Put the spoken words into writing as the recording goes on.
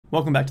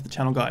Welcome back to the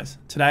channel, guys.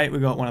 Today we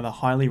got one of the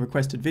highly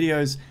requested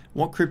videos.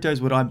 What cryptos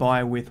would I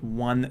buy with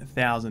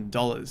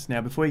 $1,000?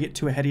 Now, before you get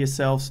too ahead of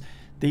yourselves,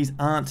 these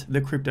aren't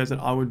the cryptos that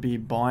I would be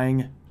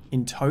buying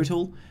in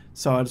total.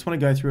 So I just want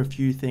to go through a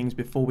few things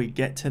before we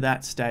get to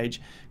that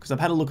stage, because I've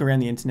had a look around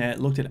the internet,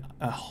 looked at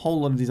a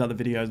whole lot of these other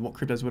videos. What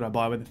cryptos would I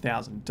buy with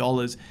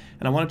 $1,000?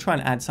 And I want to try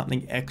and add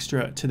something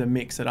extra to the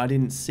mix that I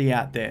didn't see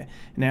out there.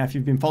 Now, if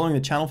you've been following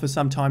the channel for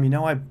some time, you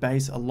know I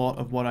base a lot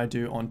of what I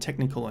do on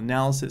technical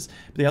analysis.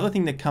 But the other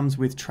thing that comes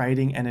with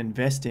trading and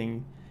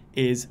investing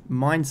is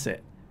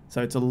mindset.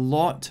 So it's a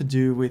lot to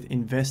do with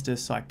investor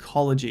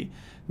psychology.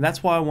 And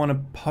that's why I want to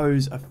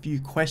pose a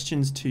few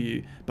questions to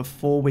you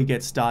before we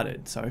get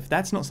started. So if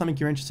that's not something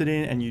you're interested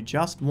in and you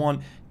just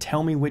want,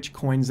 tell me which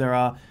coins there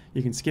are,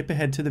 you can skip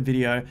ahead to the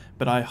video,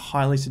 but I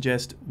highly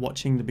suggest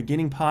watching the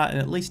beginning part and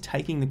at least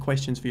taking the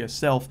questions for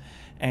yourself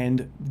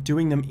and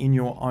doing them in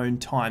your own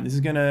time. This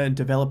is going to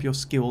develop your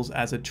skills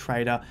as a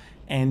trader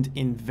and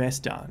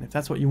investor. And if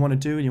that's what you want to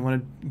do and you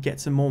want to get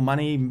some more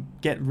money,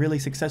 get really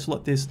successful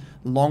at this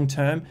long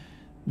term,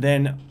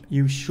 then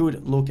you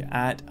should look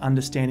at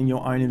understanding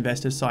your own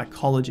investor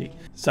psychology.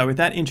 So with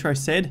that intro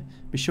said,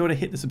 be sure to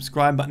hit the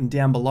subscribe button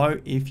down below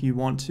if you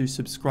want to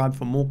subscribe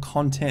for more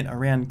content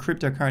around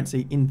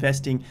cryptocurrency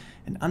investing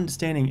and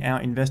understanding our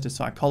investor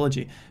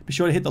psychology. Be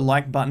sure to hit the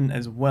like button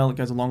as well. It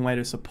goes a long way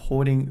to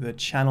supporting the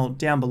channel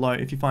down below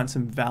if you find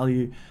some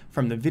value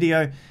from the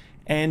video.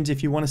 And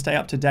if you want to stay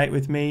up to date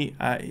with me,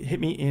 hit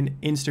me in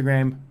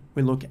Instagram.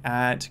 We look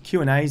at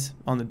Q&As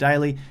on the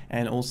daily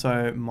and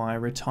also my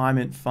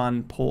retirement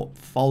fund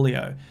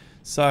portfolio.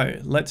 So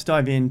let's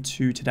dive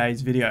into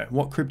today's video.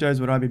 What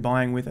cryptos would I be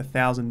buying with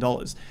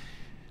 $1,000?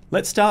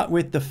 Let's start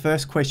with the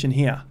first question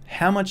here.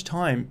 How much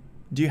time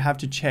do you have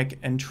to check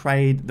and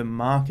trade the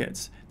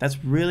markets?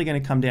 That's really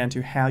going to come down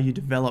to how you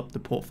develop the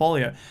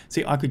portfolio.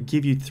 See, I could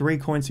give you 3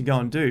 coins to go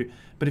and do,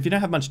 but if you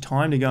don't have much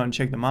time to go and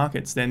check the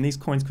markets, then these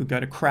coins could go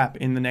to crap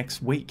in the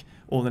next week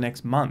or the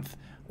next month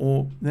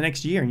or the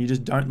next year, and you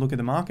just don't look at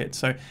the market.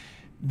 So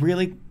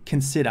really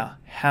consider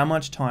how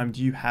much time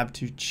do you have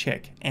to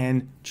check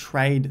and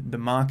trade the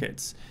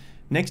markets.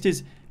 Next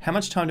is, how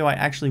much time do I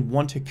actually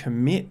want to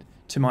commit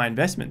to my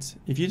investments?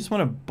 If you just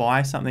want to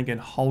buy something and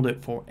hold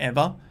it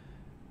forever,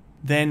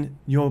 then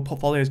your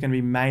portfolio is going to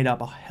be made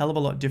up a hell of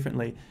a lot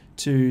differently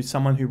to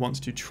someone who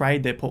wants to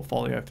trade their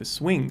portfolio for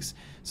swings.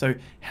 So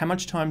how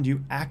much time do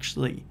you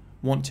actually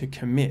want to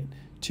commit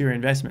to your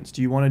investments?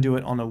 Do you want to do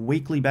it on a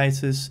weekly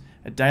basis,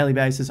 a daily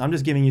basis? I'm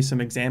just giving you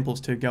some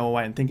examples to go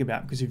away and think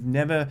about, because if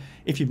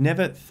you've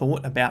never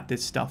thought about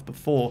this stuff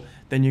before,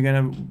 then you're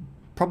going to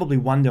probably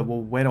wonder, well,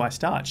 where do I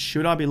start?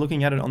 Should I be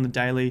looking at it on the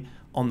daily,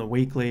 on the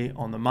weekly,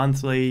 on the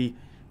monthly?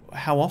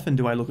 How often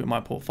do I look at my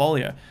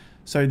portfolio?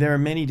 So there are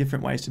many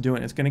different ways to do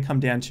it. It's going to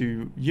come down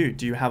to you.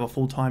 Do you have a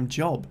full-time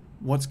job?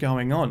 What's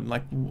going on?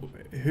 Like,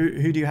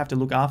 who do you have to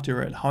look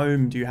after at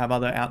home? Do you have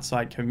other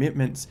outside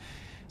commitments?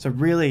 So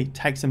really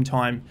take some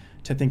time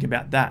to think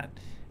about that.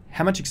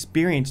 How much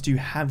experience do you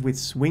have with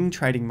swing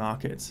trading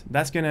markets?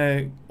 That's going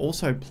to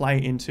also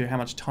play into how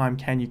much time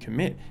can you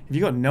commit. If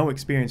you've got no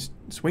experience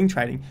swing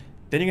trading,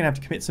 then you're going to have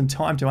to commit some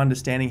time to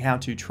understanding how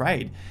to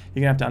trade.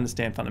 You're going to have to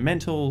understand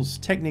fundamentals,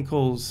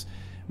 technicals,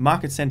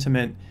 market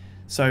sentiment.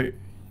 So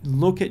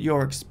look at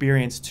your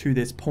experience to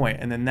this point,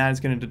 and then that is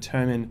going to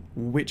determine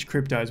which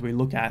cryptos we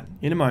look at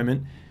in a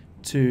moment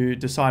to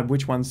decide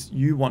which ones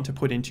you want to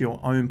put into your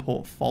own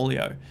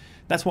portfolio.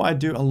 That's why I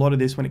do a lot of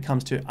this when it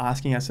comes to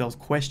asking ourselves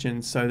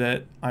questions, so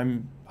that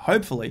I'm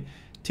hopefully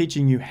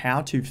teaching you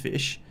how to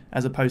fish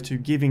as opposed to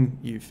giving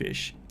you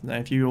fish. Now,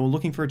 if you're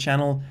looking for a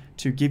channel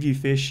to give you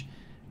fish,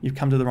 you've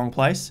come to the wrong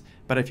place.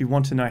 But if you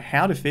want to know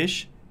how to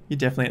fish, you're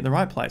definitely at the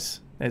right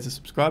place. There's a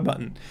subscribe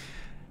button.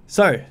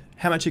 So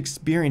how much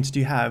experience do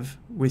you have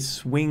with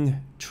swing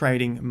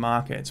trading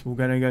markets? We're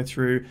going to go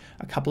through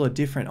a couple of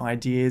different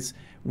ideas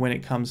when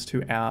it comes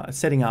to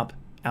setting up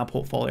our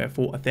portfolio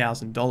for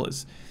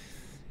 $1,000.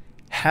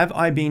 Have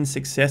I been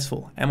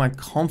successful? Am I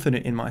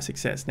confident in my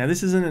success? Now,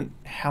 this isn't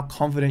how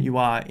confident you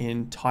are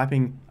in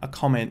typing a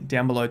comment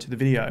down below to the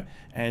video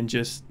and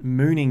just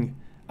mooning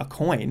a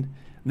coin.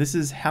 This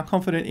is how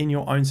confident in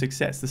your own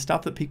success, the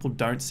stuff that people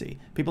don't see.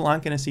 People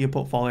aren't going to see your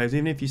portfolios,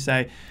 even if you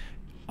say,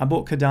 I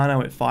bought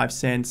Cardano at 5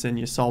 cents and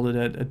you sold it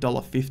at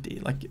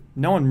 $1.50. Like,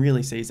 no one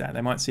really sees that.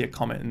 They might see a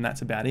comment and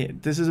that's about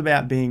it. This is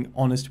about being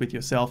honest with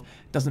yourself.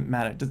 It doesn't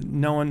matter.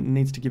 No one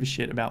needs to give a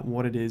shit about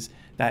what it is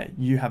that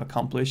you have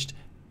accomplished.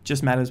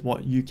 Just matters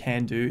what you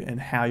can do and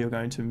how you're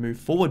going to move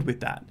forward with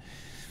that.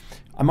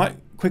 I might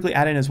quickly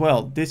add in as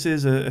well, this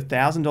is a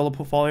 $1,000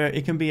 portfolio.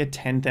 It can be a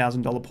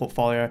 $10,000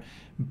 portfolio,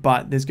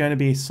 but there's going to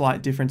be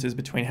slight differences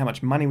between how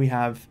much money we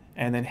have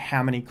and then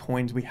how many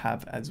coins we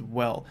have as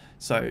well.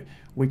 So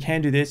we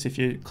can do this. If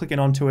you're clicking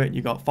onto it,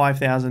 you got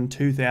 $5,000,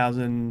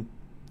 $2,000,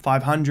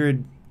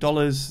 $500,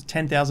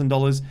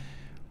 $10,000.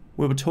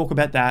 We will talk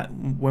about that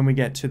when we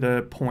get to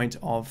the point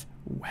of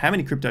how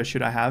many cryptos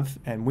should I have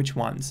and which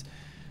ones.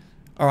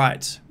 All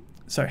right,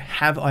 so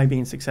have I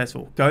been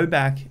successful? Go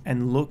back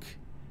and look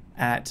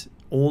at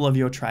all of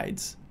your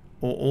trades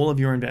or all of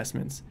your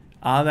investments.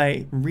 Are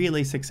they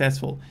really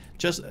successful?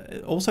 Just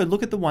also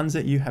look at the ones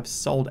that you have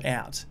sold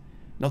out,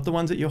 not the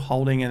ones that you're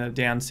holding and are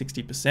down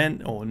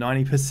 60% or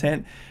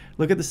 90%.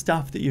 Look at the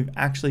stuff that you've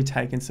actually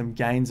taken some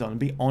gains on and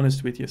be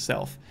honest with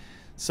yourself.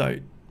 So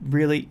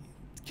really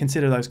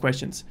consider those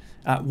questions.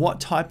 What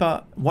type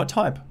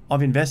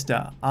of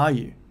investor are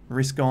you?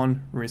 Risk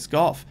on, risk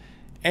off.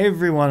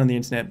 Everyone on the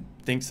internet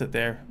thinks that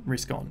they're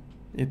risk on.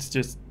 It's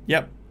just,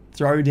 yep,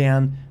 throw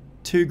down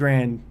 2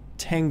 grand,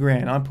 10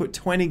 grand. I put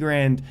 20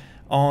 grand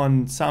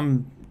on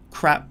some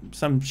crap,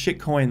 some shit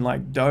coin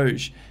like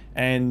Doge,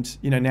 and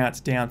now it's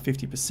down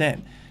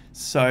 50%.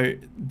 So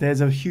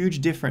there's a huge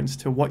difference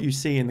to what you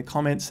see in the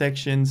comment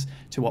sections,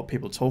 to what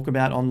people talk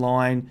about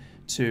online,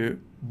 to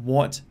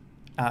what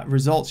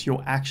results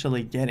you're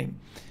actually getting.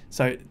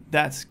 So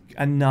that's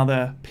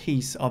another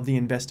piece of the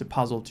investor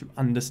puzzle to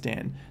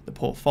understand the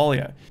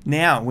portfolio.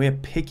 Now we're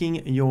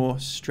picking your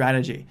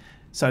strategy.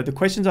 So the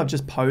questions I've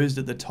just posed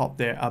at the top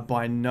there are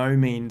by no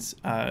means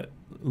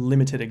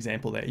limited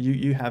example there.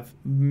 You have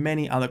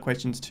many other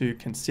questions to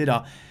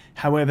consider.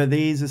 However,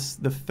 these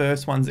are the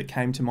first ones that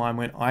came to mind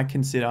when I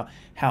consider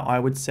how I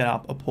would set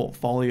up a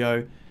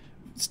portfolio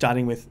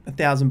starting with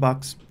 $1,000,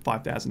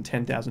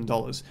 $5,000,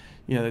 $10,000.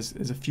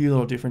 There's a few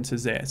little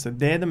differences there. So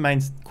they're the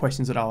main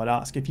questions that I would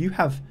ask. If you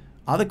have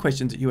other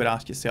questions that you would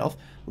ask yourself,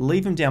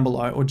 leave them down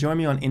below or join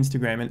me on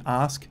Instagram and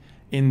ask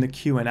in the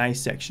Q&A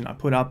section. I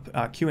put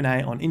up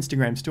Q&A on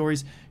Instagram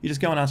stories. You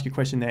just go and ask your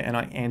question there and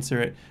I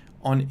answer it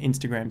on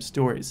Instagram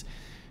stories.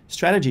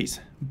 Strategies: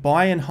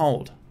 buy and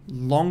hold.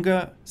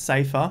 Longer,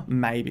 safer,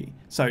 maybe.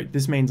 So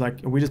this means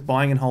like we're just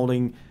buying and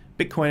holding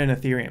Bitcoin and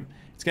Ethereum.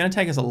 It's going to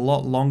take us a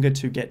lot longer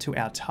to get to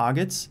our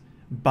targets,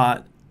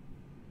 but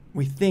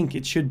we think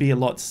it should be a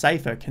lot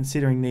safer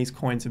considering these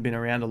coins have been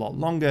around a lot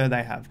longer.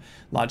 They have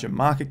larger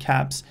market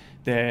caps.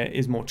 There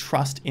is more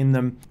trust in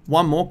them.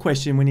 One more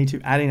question we need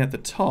to add in at the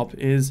top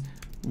is,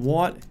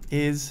 what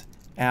is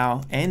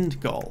our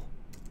end goal?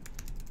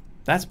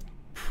 That's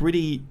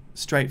pretty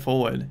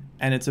straightforward,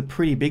 and it's a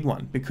pretty big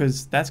one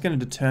because that's going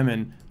to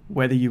determine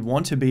whether you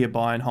want to be a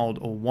buy and hold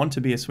or want to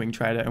be a swing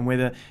trader, and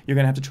whether you're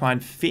going to have to try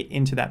and fit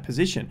into that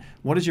position.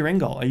 What is your end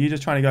goal? Are you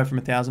just trying to go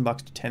from $1,000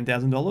 to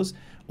 $10,000,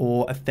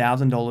 or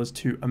 $1,000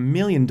 to $1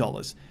 million?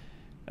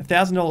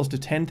 $1,000 to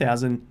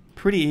 $10,000,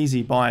 pretty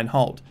easy buy and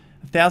hold.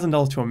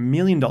 $1,000 to $1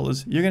 million,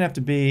 you're going to have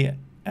to be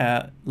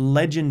a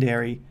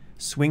legendary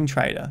swing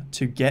trader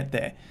to get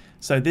there.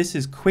 So this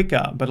is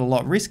quicker, but a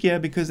lot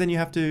riskier because then you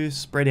have to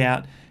spread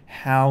out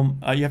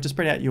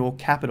your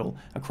capital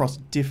across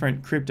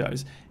different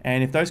cryptos.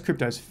 And if those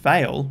cryptos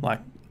fail,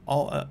 like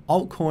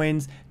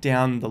altcoins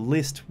down the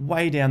list,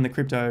 way down the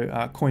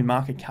crypto coin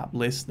market cap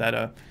list that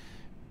are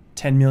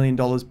 $10 million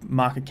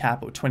market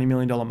cap or $20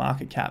 million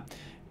market cap,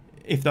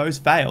 if those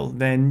fail,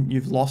 then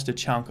you've lost a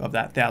chunk of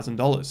that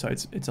 $1,000. So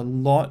it's a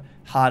lot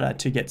harder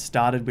to get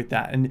started with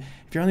that. And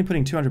if you're only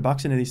putting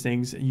 $200 into these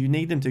things, you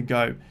need them to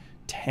go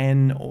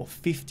 10 or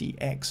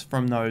 50x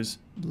from those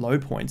low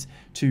points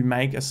to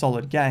make a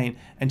solid gain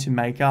and to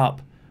make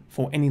up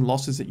for any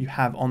losses that you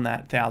have on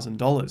that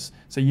 $1,000.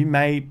 So you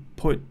may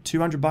put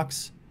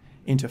 $200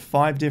 into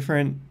 5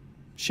 different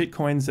shit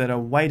coins that are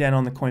way down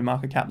on the coin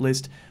market cap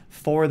list.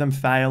 4 of them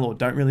fail or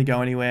don't really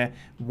go anywhere.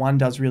 1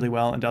 does really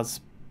well and does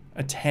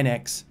a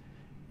 10x.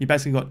 You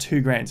basically got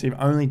 2 grand, so you've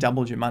only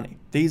doubled your money.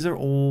 These are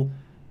all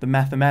the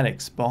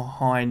mathematics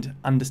behind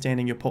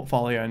understanding your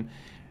portfolio and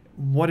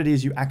what it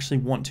is you actually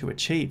want to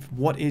achieve.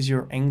 What is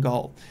your end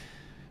goal?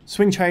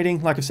 Swing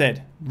trading, like I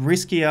said,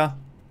 riskier,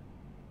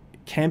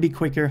 can be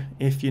quicker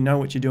if you know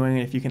what you're doing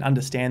and if you can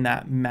understand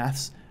that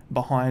maths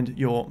behind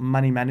your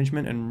money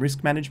management and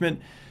risk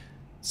management.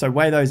 So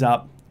weigh those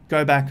up,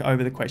 go back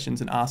over the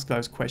questions and ask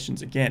those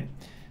questions again.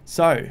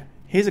 So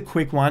here's a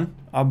quick one.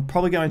 I'm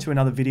probably going to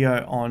another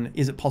video on,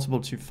 is it possible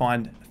to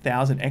find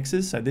 1,000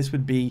 X's? So this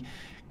would be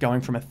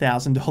going from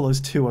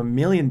 $1,000 to $1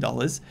 million.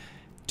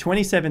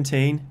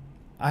 2017,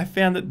 I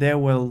found that there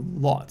were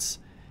lots.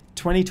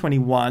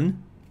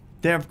 2021,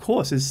 there of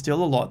course is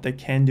still a lot that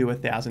can do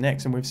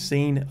 1,000x, and we've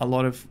seen a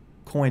lot of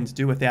coins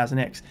do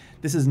 1,000x.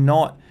 This is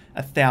not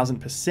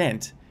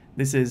 1,000%.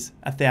 This is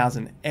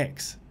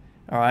 1,000x.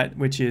 All right,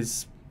 which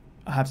is,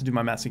 I have to do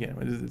my maths again.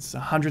 It's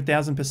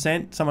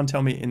 100,000%. Someone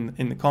tell me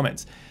in the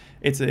comments.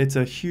 It's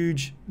a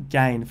huge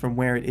gain from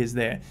where it is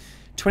there.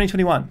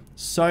 2021,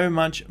 so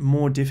much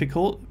more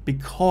difficult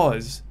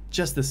because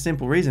just the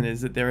simple reason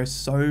is that there are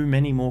so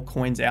many more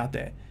coins out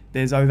there.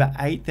 There's over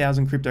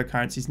 8,000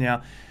 cryptocurrencies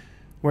now,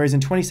 whereas in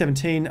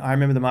 2017, I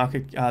remember the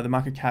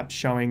market cap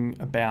showing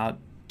about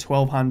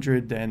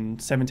 1,200, then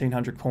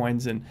 1,700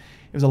 coins, and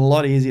it was a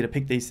lot easier to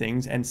pick these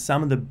things. And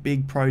some of the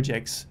big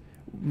projects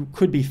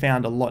could be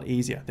found a lot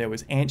easier. There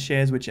was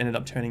AntShares, which ended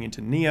up turning into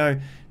Neo.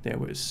 There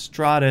was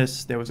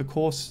Stratus. There was, of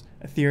course,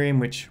 Ethereum,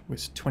 which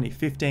was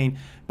 2015.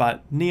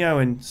 But Neo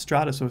and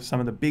Stratus were some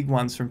of the big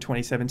ones from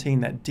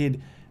 2017 that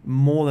did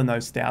more than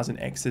those 1,000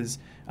 X's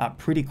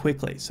pretty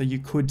quickly. So you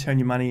could turn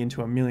your money into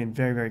 $1 million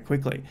very, very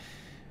quickly.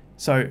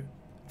 So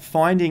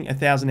finding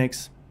 1,000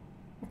 X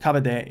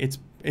covered there, it's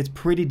it's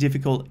pretty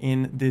difficult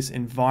in this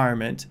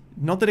environment.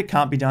 Not that it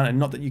can't be done and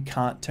not that you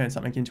can't turn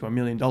something into $1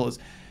 million,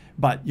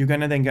 but you're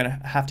going to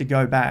have to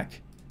go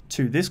back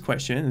to this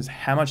question is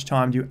how much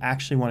time do you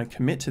actually want to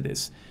commit to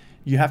this?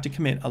 You have to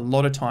commit a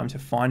lot of time to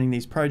finding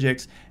these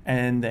projects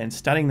and then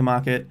studying the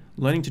market,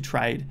 learning to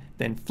trade,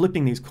 then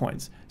flipping these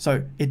coins.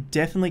 So it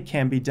definitely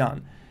can be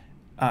done.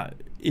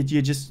 It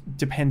just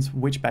depends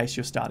which base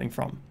you're starting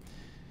from.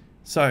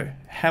 So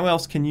how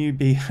else can you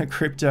be a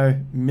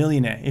crypto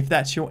millionaire if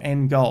that's your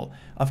end goal?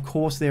 Of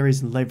course there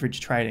is leverage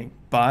trading,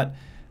 but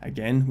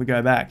again, we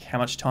go back. How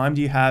much time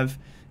do you have?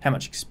 How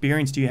much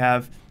experience do you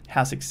have?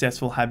 How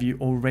successful have you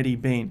already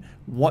been?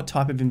 What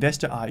type of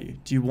investor are you?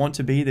 Do you want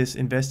to be this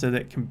investor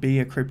that can be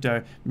a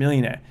crypto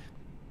millionaire?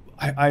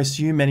 I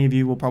assume many of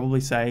you will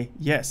probably say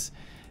yes.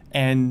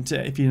 And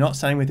if you're not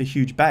starting with a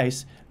huge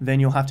base, then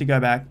you'll have to go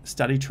back,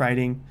 study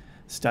trading,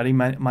 study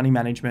money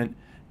management,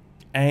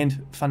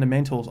 and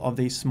fundamentals of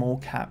these small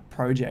cap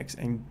projects,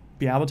 and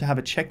be able to have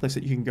a checklist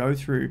that you can go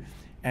through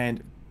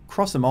and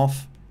cross them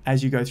off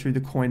as you go through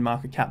the coin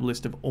market cap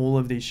list of all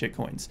of these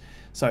shitcoins.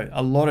 So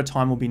a lot of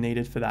time will be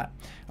needed for that.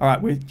 All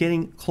right, we're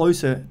getting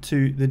closer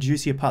to the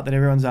juicier part that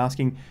everyone's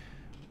asking.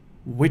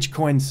 Which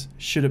coins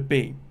should it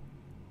be?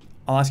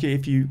 I'll ask you,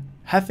 if you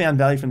have found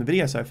value from the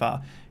video so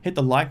far, hit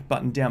the like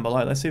button down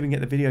below. Let's see if we can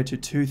get the video to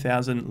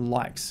 2,000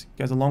 likes. It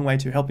goes a long way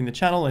to helping the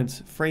channel, and it's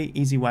a free,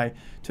 easy way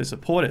to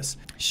support us.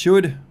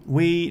 Should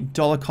we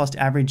dollar cost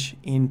average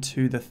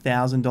into the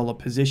 $1,000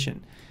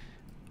 position?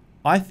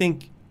 I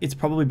think it's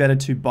probably better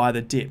to buy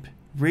the dip.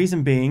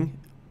 Reason being,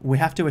 we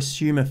have to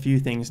assume a few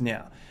things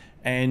now.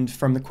 And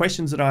from the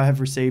questions that I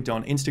have received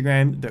on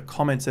Instagram, the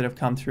comments that have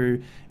come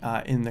through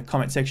in the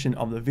comment section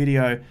of the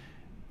video,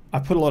 I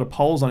put a lot of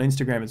polls on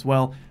Instagram as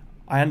well.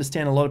 I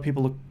understand a lot of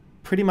people are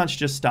pretty much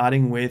just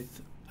starting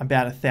with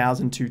about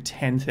 $1,000 to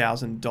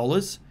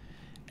 $10,000,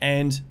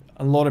 and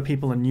a lot of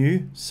people are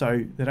new,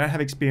 so they don't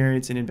have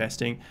experience in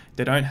investing,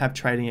 they don't have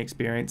trading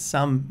experience.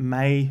 Some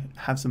may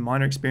have some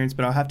minor experience,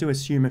 but I'll have to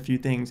assume a few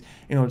things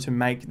in order to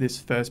make this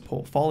first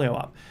portfolio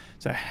up.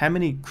 So how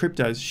many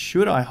cryptos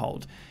should I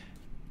hold?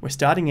 We're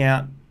starting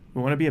out,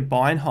 we want to be a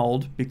buy and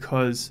hold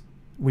because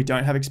we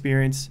don't have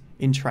experience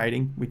in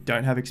trading, we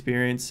don't have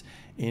experience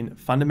in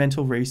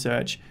fundamental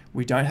research,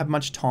 we don't have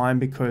much time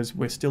because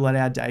we're still at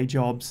our day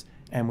jobs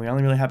and we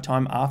only really have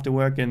time after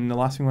work, and the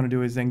last thing we want to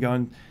do is then go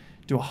and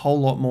do a whole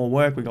lot more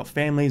work. We've got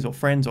families or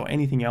friends or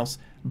anything else.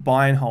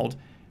 Buy and hold.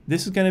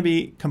 This is going to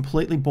be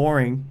completely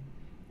boring,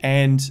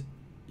 and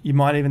you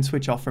might even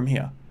switch off from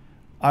here.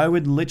 I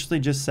would literally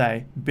just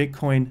say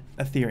Bitcoin,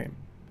 Ethereum.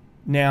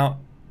 Now,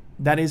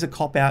 that is a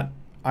cop-out,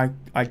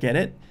 I get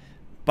it,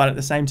 but at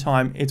the same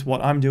time, it's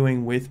what I'm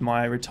doing with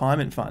my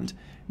retirement fund.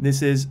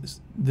 This is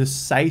the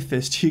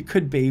safest you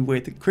could be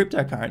with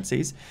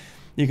cryptocurrencies.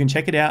 You can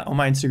check it out on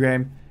my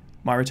Instagram,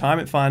 my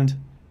retirement fund,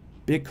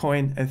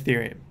 Bitcoin,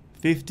 Ethereum,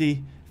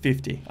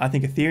 50-50. I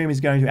think Ethereum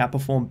is going to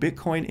outperform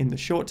Bitcoin in the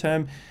short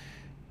term.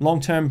 Long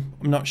term,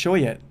 I'm not sure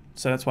yet.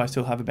 So that's why I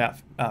still have about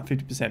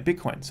 50%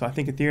 Bitcoin. So I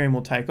think Ethereum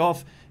will take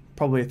off.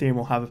 Probably Ethereum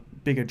will have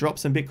bigger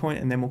drops than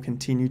Bitcoin, and then will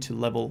continue to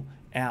level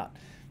out.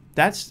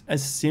 That's a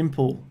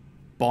simple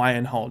buy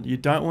and hold. You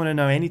don't want to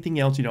know anything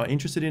else. You're not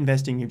interested in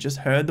investing. You've just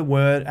heard the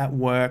word at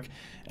work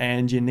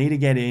and you need to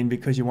get in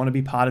because you want to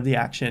be part of the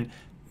action.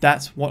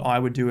 That's what I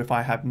would do if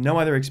I have no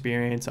other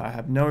experience. I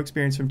have no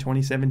experience from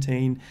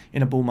 2017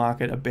 in a bull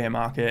market, a bear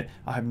market.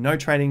 I have no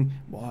trading.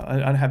 Well,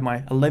 I have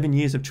my 11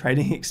 years of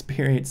trading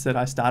experience that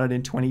I started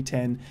in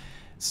 2010.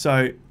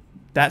 So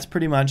that's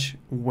pretty much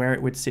where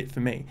it would sit for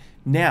me.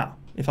 Now,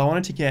 if I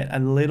wanted to get a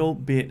little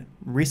bit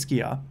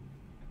riskier,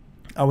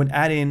 I would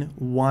add in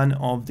one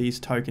of these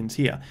tokens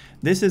here.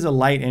 This is a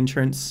late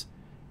entrance,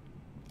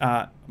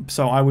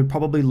 so I would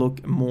probably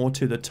look more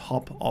to the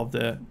top of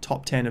the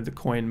top 10 of the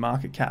coin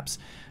market caps.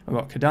 I've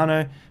got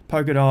Cardano,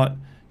 Polkadot,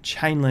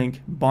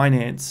 Chainlink,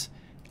 Binance.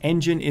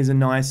 Engine is a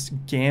nice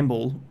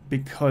gamble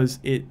because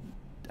it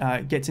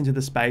gets into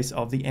the space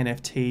of the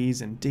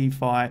NFTs and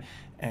DeFi,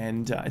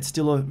 and it's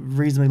still a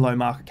reasonably low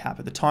market cap.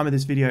 At the time of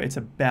this video, it's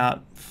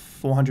about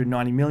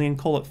 490 million,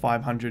 call it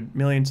 500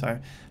 million, so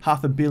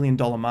 $500 million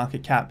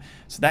market cap.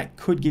 So that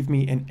could give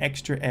me an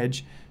extra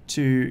edge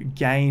to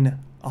gain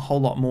a whole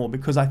lot more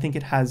because I think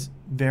it has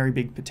very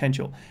big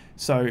potential.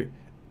 So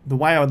the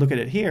way I would look at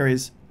it here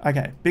is,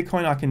 okay,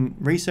 Bitcoin I can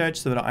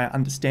research so that I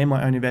understand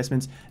my own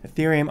investments.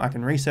 Ethereum I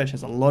can research,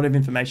 has a lot of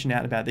information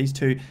out about these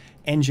two.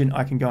 Engine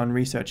I can go and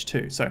research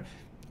too. So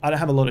I don't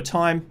have a lot of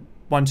time.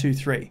 1, 2,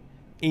 3,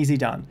 easy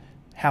done.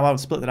 How I would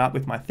split that up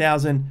with my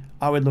 1,000,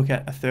 I would look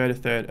at a third, a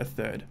third, a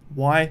third.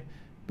 Why?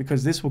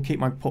 Because this will keep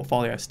my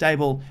portfolio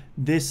stable.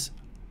 This,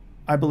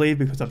 I believe,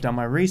 because I've done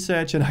my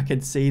research and I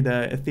could see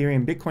the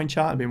Ethereum Bitcoin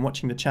chart. I've been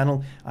watching the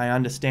channel. I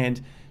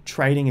understand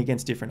trading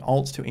against different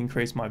alts to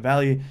increase my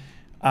value.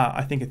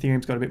 I think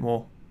Ethereum's got a bit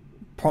more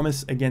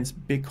promise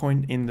against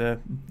Bitcoin in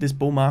this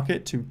bull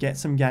market to get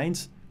some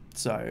gains.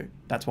 So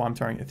that's why I'm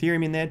throwing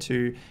Ethereum in there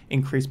to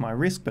increase my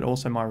risk, but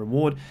also my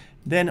reward.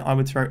 Then I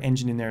would throw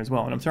Engine in there as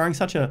well. And I'm throwing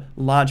such a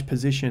large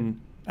position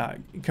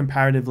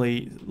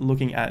comparatively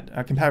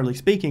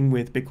speaking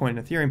with Bitcoin and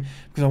Ethereum,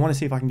 because I want to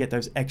see if I can get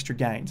those extra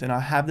gains. And I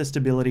have the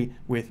stability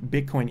with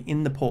Bitcoin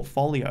in the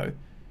portfolio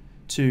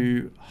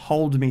to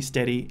hold me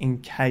steady in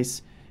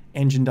case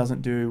Engine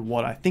doesn't do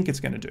what I think it's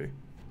going to do.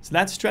 So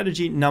that's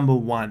strategy number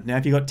one. Now,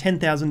 if you've got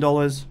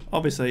 $10,000,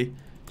 obviously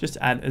just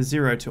add a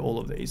 0 to all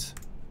of these.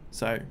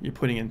 So you're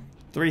putting in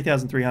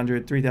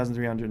 $3,300,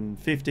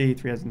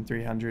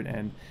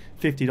 $3,350,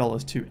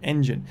 $3,350 to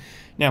Engine.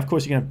 Now, of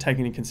course, you're going to take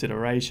into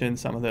consideration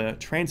some of the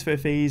transfer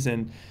fees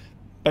and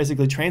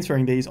basically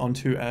transferring these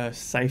onto a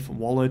safe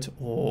wallet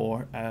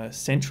or a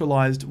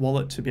centralized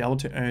wallet to be able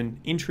to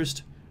earn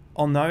interest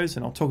on those.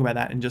 And I'll talk about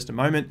that in just a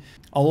moment.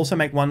 I'll also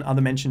make one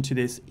other mention to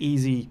this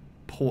easy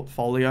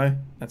portfolio.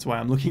 That's why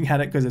I'm looking at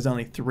it, because there's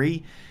only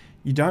 3.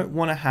 You don't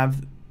want to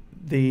have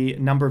the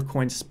number of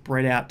coins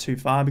spread out too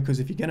far, because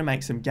if you're going to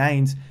make some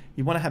gains,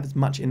 you want to have as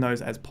much in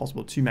those as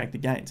possible to make the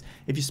gains.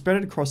 If you spread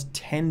it across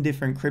 10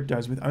 different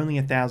cryptos with only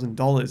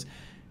 $1,000,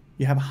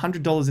 you have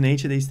 $100 in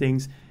each of these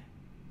things.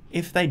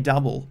 If they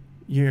double,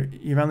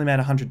 you've only made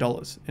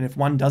 $100. And if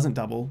one doesn't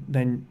double,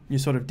 then you're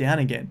sort of down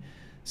again.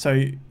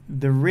 So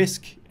the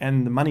risk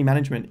and the money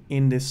management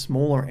in this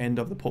smaller end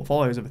of the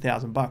portfolios of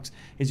 $1,000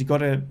 is you've got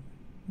to,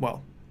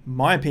 well,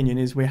 my opinion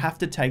is we have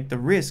to take the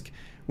risk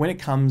when it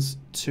comes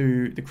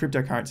to the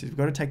cryptocurrencies. We've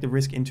got to take the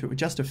risk into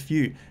just a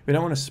few. We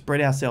don't want to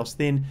spread ourselves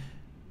thin,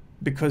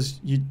 because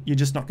you're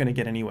just not going to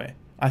get anywhere.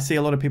 I see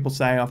a lot of people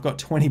say, I've got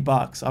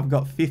 $20, I've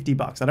got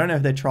 $50. I don't know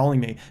if they're trolling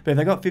me, but if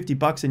they got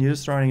 $50 and you're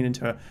just throwing it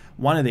into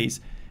one of these,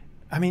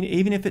 I mean,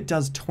 even if it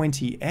does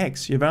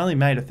 20x, you've only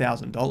made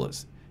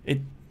 $1,000.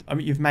 I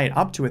mean, you've made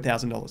up to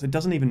 $1,000. It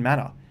doesn't even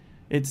matter.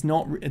 It's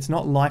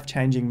not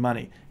life-changing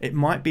money. It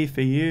might be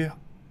for you,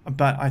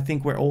 but I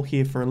think we're all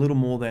here for a little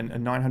more than a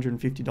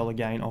 $950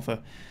 gain off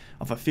a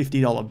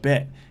 $50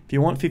 bet. If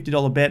you want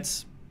 $50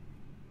 bets,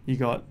 you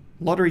got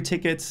lottery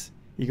tickets,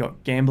 you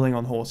got gambling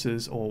on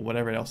horses, or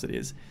whatever else it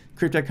is.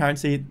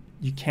 Cryptocurrency,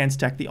 you can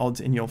stack the odds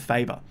in your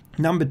favor.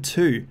 Number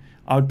 2,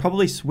 I would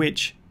probably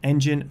switch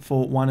Engine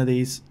for one of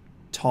these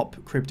top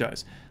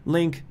cryptos.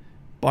 Link,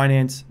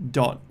 Binance,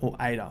 DOT, or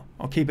ADA.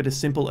 I'll keep it as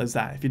simple as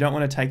that. If you don't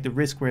want to take the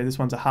risk where this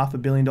one's a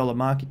 $500 million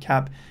market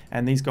cap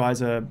and these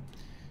guys are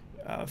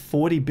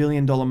 $40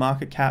 billion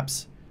market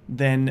caps,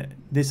 then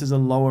this is a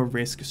lower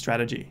risk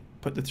strategy.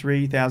 Put the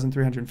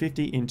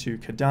 3,350 into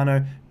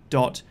Cardano,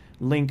 DOT,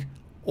 Link,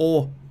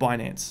 or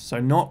Binance. So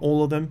not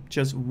all of them,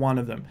 just one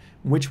of them.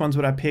 Which ones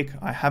would I pick?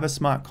 I have a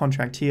smart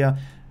contract here.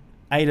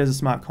 ADA is a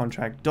smart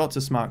contract, DOT's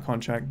a smart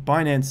contract,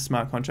 Binance is a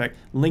smart contract,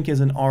 Link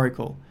is an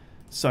Oracle.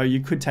 So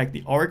you could take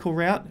the Oracle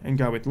route and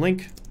go with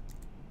Link,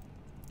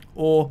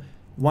 or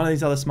one of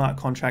these other smart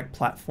contract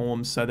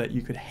platforms so that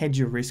you could hedge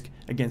your risk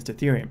against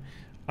Ethereum.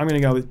 I'm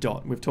going to go with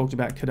DOT. We've talked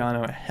about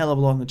Cardano a hell of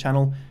a lot on the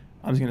channel.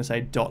 I'm just going to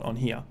say DOT on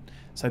here.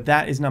 So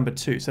that is number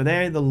 2. So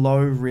they're the low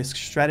risk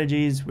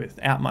strategies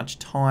without much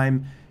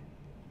time.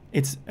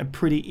 It's a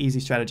pretty easy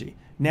strategy.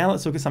 Now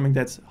let's look at something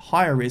that's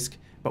higher risk,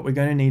 but we're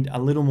going to need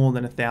a little more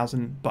than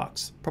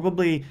 $1,000,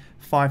 probably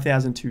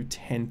 5,000 to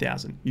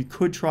 10,000. You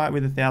could try it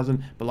with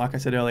 1,000, but like I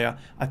said earlier,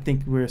 I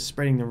think we're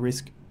spreading the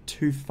risk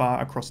too far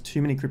across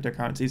too many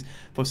cryptocurrencies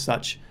for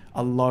such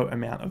a low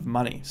amount of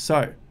money.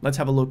 So let's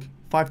have a look,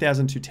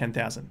 5,000 to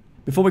 10,000.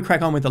 Before we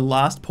crack on with the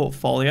last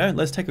portfolio,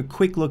 let's take a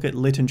quick look at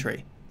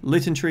Littentry.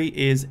 Littentry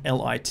is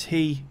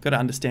LIT. Got to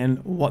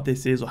understand what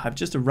this is or have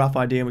just a rough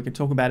idea. We can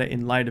talk about it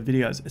in later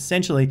videos.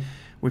 Essentially,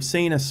 we've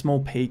seen a small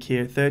peak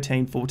here,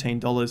 $13,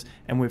 $14,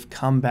 and we've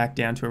come back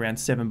down to around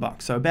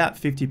 $7. So about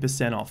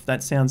 50% off.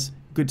 That sounds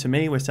good to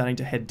me. We're starting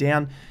to head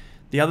down.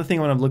 The other thing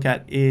I want to look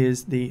at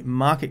is the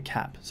market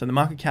cap. So the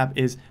market cap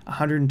is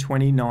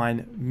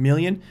 129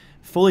 million,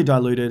 fully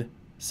diluted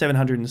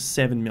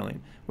 707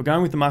 million. We're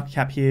going with the market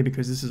cap here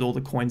because this is all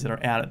the coins that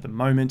are out at the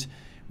moment.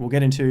 We'll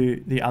get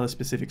into the other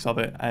specifics of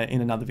it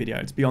in another video.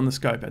 It's beyond the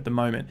scope at the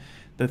moment.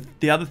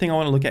 The other thing I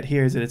want to look at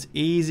here is that it's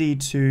easy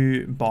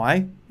to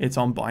buy. It's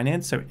on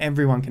Binance, so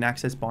everyone can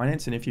access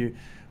Binance. And if you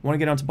want to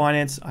get onto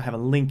Binance, I have a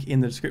link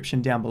in the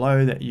description down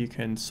below that you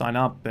can sign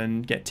up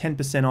and get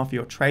 10% off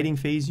your trading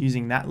fees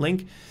using that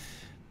link.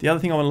 The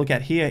other thing I want to look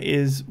at here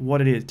is what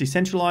it is.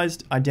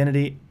 Decentralized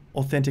identity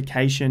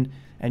authentication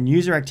and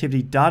user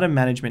activity data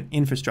management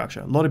infrastructure.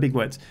 A lot of big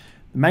words.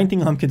 The main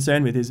thing I'm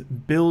concerned with is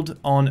build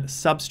on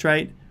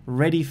substrate,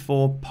 ready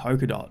for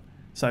Polkadot.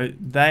 So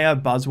they are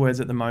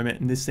buzzwords at the moment,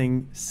 and this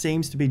thing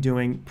seems to be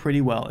doing pretty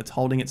well. It's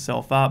holding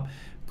itself up,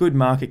 good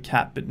market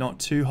cap, but not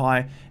too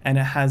high, and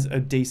it has a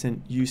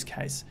decent use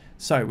case.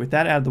 So with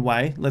that out of the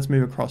way, let's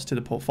move across to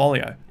the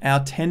portfolio.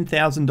 Our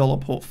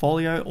 $10,000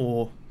 portfolio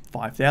or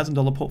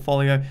 $5,000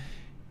 portfolio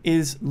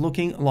is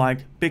looking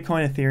like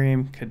Bitcoin,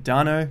 Ethereum,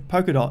 Cardano,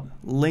 Polkadot,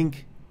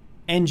 Link,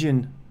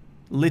 Engine,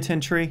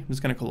 Littentry. I'm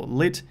just going to call it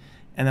Lit.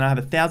 And then I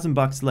have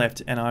 $1,000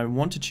 left, and I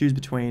want to choose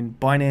between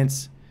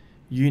Binance,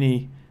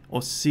 Uni, or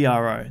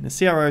CRO. The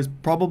CRO is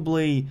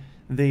probably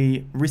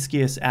the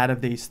riskiest out of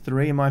these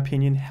 3 in my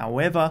opinion.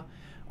 However,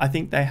 I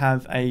think they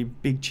have a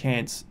big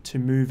chance to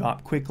move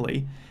up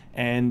quickly,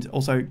 and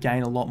also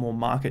gain a lot more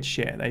market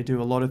share. They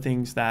do a lot of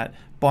things that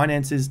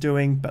Binance is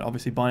doing, but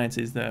obviously Binance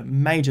is the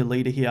major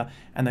leader here,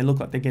 and they look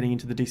like they're getting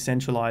into the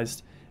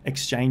decentralized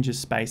exchanges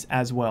space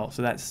as well.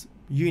 So that's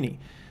uni.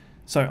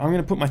 So I'm going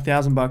to put my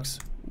 $1,000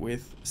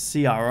 with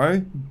CRO,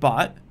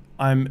 but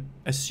I'm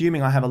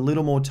assuming I have a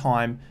little more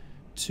time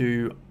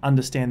to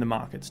understand the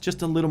markets.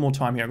 Just a little more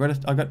time here.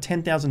 I've got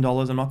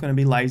 $10,000. I'm not going to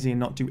be lazy and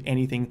not do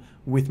anything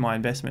with my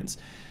investments.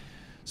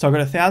 So I've got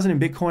 1,000 in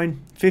Bitcoin,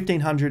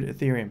 1,500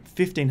 Ethereum,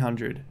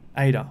 1,500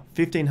 ADA,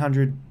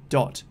 1,500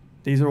 DOT.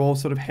 These are all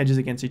sort of hedges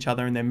against each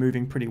other, and they're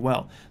moving pretty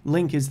well.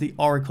 Link is the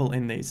oracle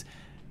in these.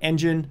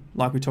 Engine,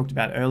 like we talked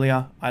about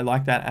earlier, I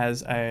like that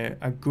as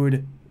a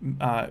good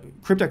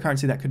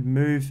cryptocurrency that could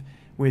move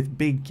with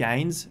big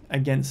gains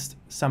against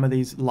some of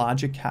these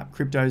larger cap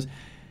cryptos.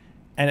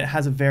 And it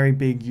has a very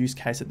big use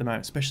case at the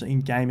moment, especially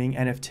in gaming.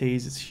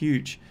 NFTs is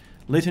huge.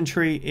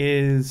 LitonTree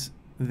is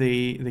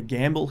the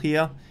gamble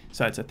here.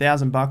 So it's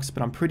 $1,000,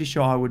 but I'm pretty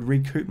sure I would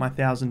recoup my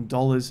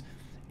 $1,000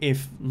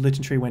 if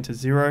LitonTree went to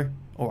zero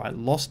or I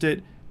lost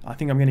it. I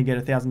think I'm going to get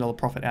a $1,000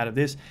 profit out of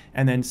this.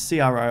 And then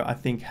CRO, I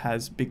think,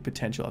 has big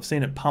potential. I've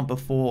seen it pump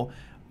before,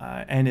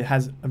 and it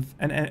has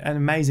an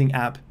amazing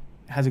app.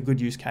 It has a good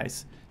use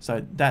case.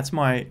 So that's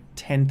my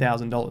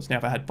 $10,000. Now,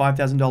 if I had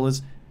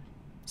 $5,000,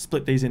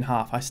 split these in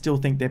half, I still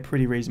think they're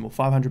pretty reasonable.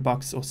 $500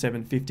 or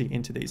 $750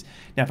 into these.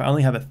 Now, if I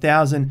only have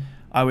 1,000,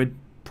 I would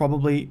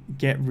probably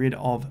get rid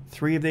of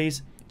 3 of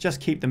these. Just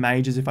keep the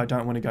majors if I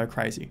don't want to go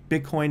crazy.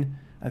 Bitcoin,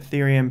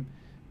 Ethereum,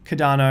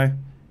 Cardano,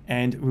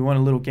 and we want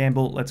a little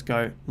gamble, let's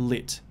go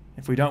Lit.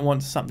 If we don't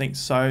want something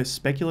so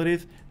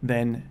speculative,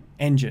 then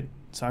Engine.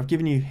 So I've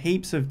given you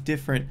heaps of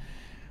different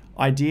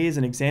ideas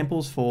and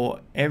examples for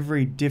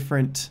every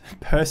different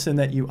person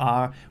that you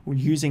are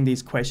using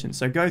these questions.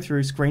 So go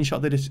through,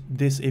 screenshot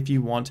this if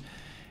you want,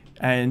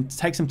 and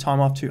take some time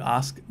off to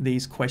ask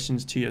these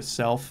questions to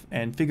yourself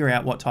and figure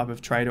out what type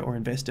of trader or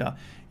investor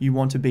you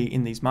want to be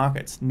in these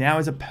markets. Now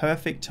is a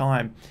perfect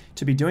time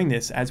to be doing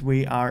this, as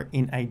we are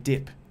in a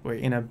dip. We're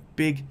in a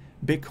big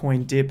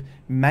Bitcoin dip.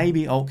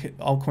 Maybe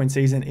altcoin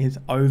season is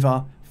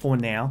over for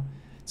now.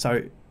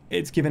 So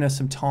it's given us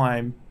some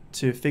time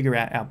to figure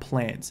out our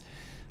plans.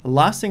 The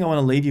last thing I want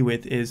to leave you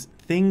with is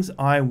things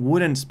I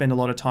wouldn't spend a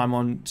lot of time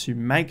on to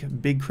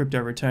make big crypto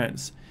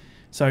returns.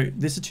 So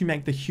this is to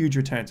make the huge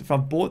returns. If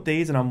I've bought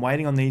these and I'm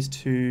waiting on these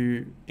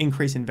to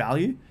increase in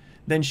value,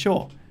 then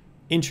sure,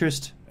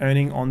 interest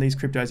earning on these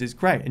cryptos is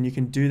great. And you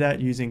can do that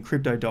using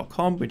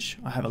crypto.com, which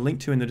I have a link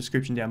to in the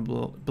description down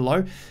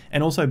below,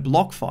 and also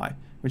BlockFi,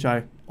 which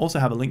I also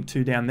have a link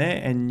to down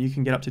there, and you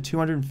can get up to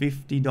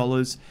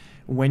 $250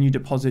 when you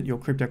deposit your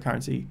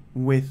cryptocurrency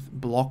with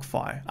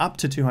BlockFi, up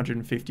to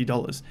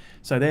 $250.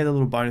 So they're the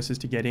little bonuses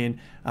to get in.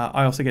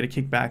 I also get a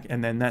kickback,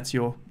 and then that's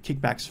your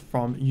kickbacks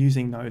from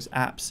using those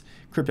apps.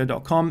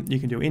 Crypto.com, you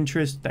can do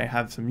interest. They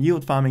have some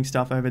yield farming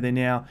stuff over there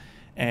now,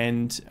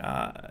 and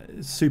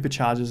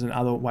supercharges and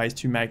other ways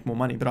to make more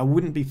money. But I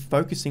wouldn't be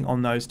focusing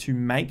on those to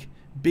make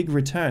big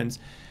returns,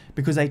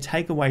 because they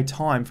take away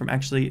time from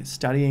actually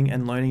studying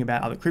and learning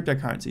about other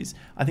cryptocurrencies.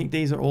 I think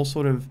these are all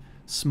sort of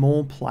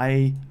small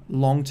play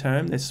long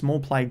term. They're small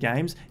play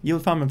games.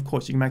 Yield farm, of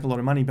course, you can make a lot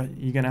of money, but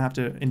you're going to have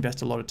to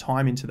invest a lot of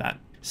time into that.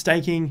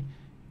 Staking,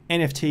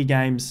 NFT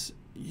games,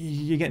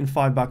 you're getting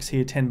 $5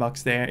 here,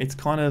 $10 there. It's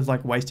kind of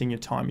like wasting your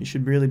time. You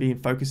should really be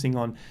focusing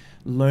on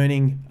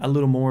learning a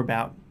little more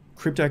about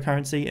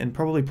cryptocurrency and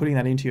probably putting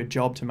that into your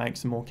job to make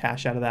some more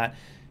cash out of that,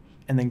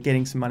 and then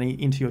getting some money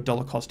into your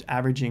dollar cost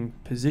averaging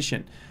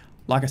position.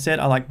 Like I said,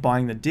 I like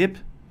buying the dip.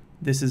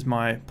 This is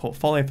my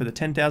portfolio for the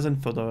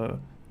 10,000, for the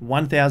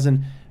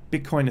 1,000,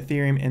 Bitcoin,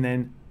 Ethereum, and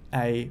then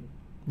a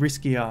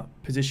riskier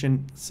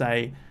position,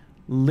 say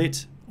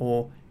Lit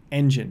or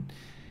Engine.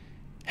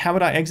 How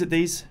would I exit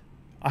these?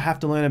 I have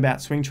to learn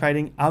about swing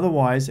trading.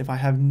 Otherwise, if I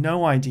have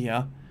no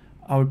idea,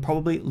 I would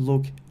probably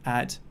look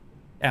at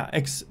our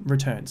X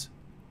returns.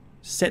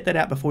 Set that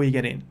out before you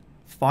get in.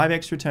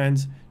 5x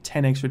returns,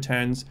 10x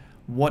returns.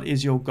 What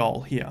is your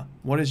goal here?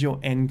 What is your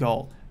end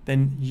goal?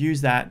 Then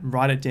use that,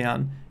 write it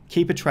down,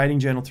 keep a trading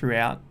journal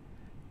throughout,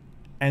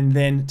 and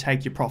then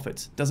take your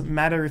profits. Doesn't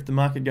matter if the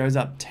market goes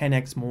up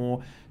 10x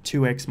more,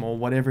 2x more,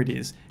 whatever it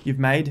is. You've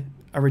made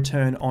a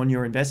return on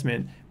your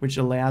investment, which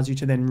allows you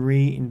to then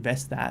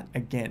reinvest that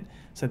again.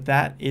 So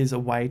that is a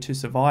way to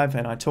survive,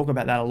 and I talk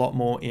about that a lot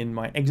more in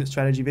my exit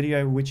strategy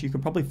video, which you can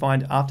probably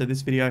find after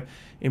this video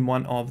in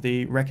one of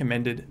the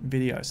recommended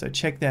videos. So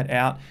check that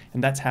out,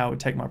 and that's how I would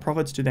take my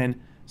profits to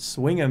then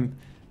swing them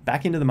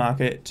back into the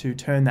market to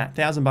turn that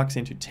 $1,000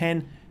 into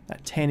 10,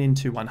 that 10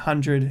 into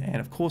 100, and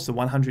of course the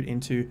 100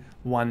 into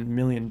 $1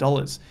 million.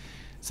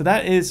 So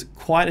that is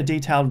quite a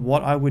detailed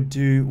what I would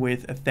do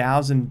with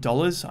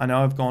 $1,000. I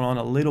know I've gone on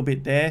a little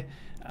bit there.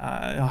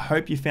 I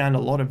hope you found a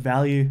lot of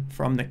value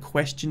from the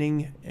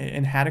questioning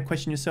and how to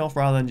question yourself,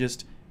 rather than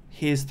just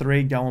here's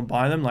 3, go and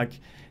buy them. Like,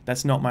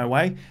 that's not my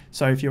way.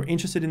 So if you're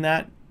interested in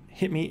that,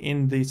 hit me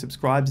in the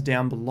subscribes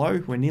down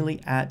below. We're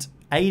nearly at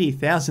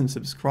 80,000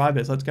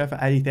 subscribers. Let's go for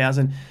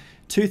 80,000.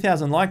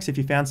 2,000 likes if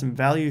you found some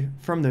value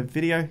from the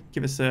video.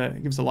 Give us a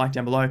like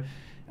down below.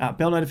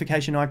 bell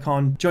notification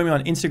icon. Join me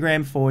on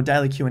Instagram for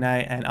daily Q&A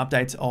and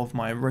updates of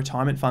my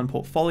retirement fund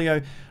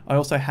portfolio. I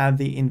also have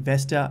the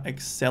Investor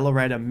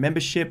Accelerator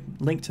membership.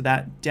 Link to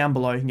that down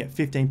below. You can get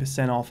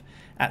 15% off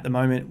at the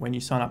moment when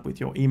you sign up with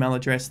your email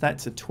address.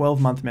 That's a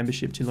 12-month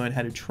membership to learn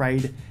how to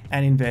trade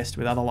and invest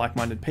with other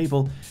like-minded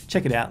people.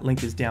 Check it out.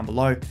 Link is down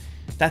below.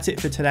 That's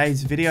it for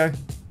today's video.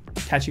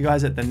 Catch you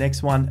guys at the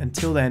next one.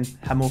 Until then,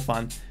 have more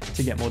fun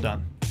to get more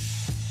done.